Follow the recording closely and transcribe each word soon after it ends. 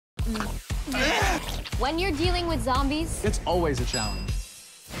When you're dealing with zombies, it's always a challenge.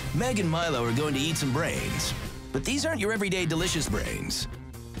 Meg and Milo are going to eat some brains, but these aren't your everyday delicious brains.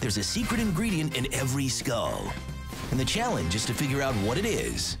 There's a secret ingredient in every skull, and the challenge is to figure out what it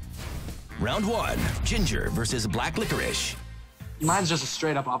is. Round 1, ginger versus black licorice. Mine's just a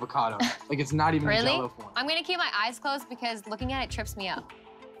straight up avocado. Like, it's not even in Jello form. I'm gonna keep my eyes closed because looking at it trips me up.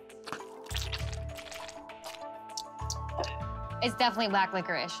 It's definitely black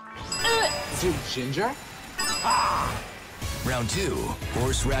licorice. Is it ginger? Round 2,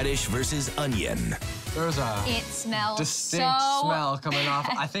 horseradish versus onion. There's a It smells distinct so... smell coming off.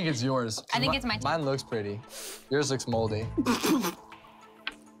 I think it's yours. I think it's mine too. Mine looks pretty. Yours looks moldy.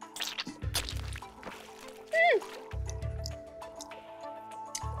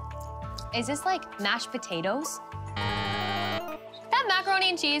 Is this like mashed potatoes? That macaroni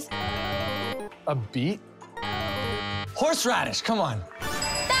and cheese. A beet? Horseradish, come on.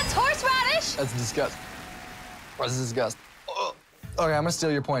 That's horseradish? That's disgusting. That's disgusting. Oh. Okay, I'm gonna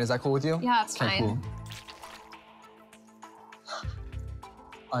steal your point. Is that cool with you? Yeah, it's fine. Cool.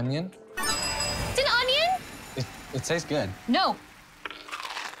 Onion? It's an onion? It tastes good. No.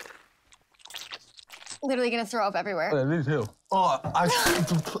 Literally gonna throw up everywhere. Oh, me too. Oh,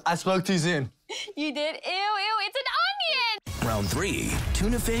 I spoke too soon. You did? Ew, ew, it's an onion! Round 3,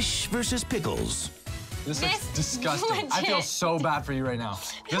 tuna fish versus pickles. This looks disgusting. Legit. I feel so bad for you right now.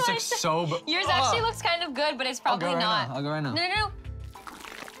 This looks so bad. Yours actually looks kind of good, but it's probably not. I'll go right now. No, no, no.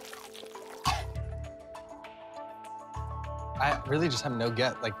 I really just have no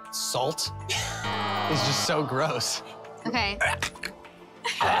get. Like, salt is just so gross. Okay.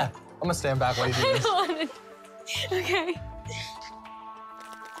 I'm gonna stand back while you do this. Okay.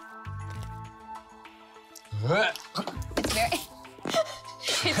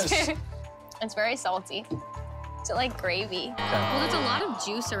 It's very salty. Is it like gravy? Okay. Well, there's a lot of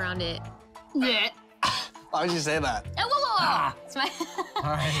juice around it. Why would you say that? Oh, whoa, whoa, whoa. It's my, All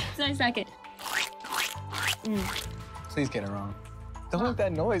right. it's my second. Please get it wrong. Don't make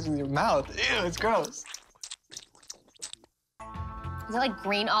that noise with your mouth. Ew, it's gross. Is it like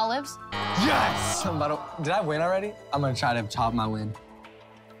green olives? Yes! Did I win already? I'm gonna try to top my win.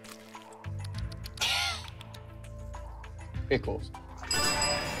 Pickles.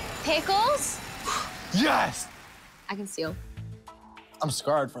 Pickles? Yes! I can steal. I'm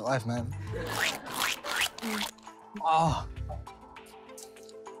scarred for life, man. Oh.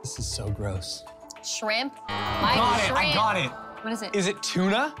 This is so gross. Shrimp? I got it. What is it? Is it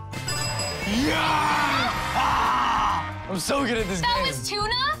tuna? Yeah! Ah! I'm so good at this game. That was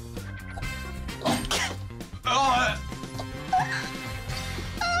tuna? Oh.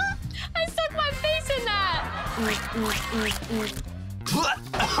 I stuck my face in that.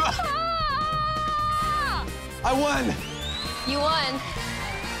 I won. You won.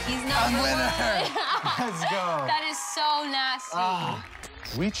 He's not I'm winner. Let's go. That is so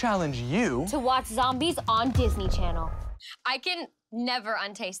nasty. We challenge you To watch zombies on Disney Channel. I can never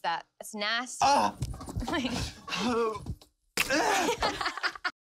untaste that. It's nasty.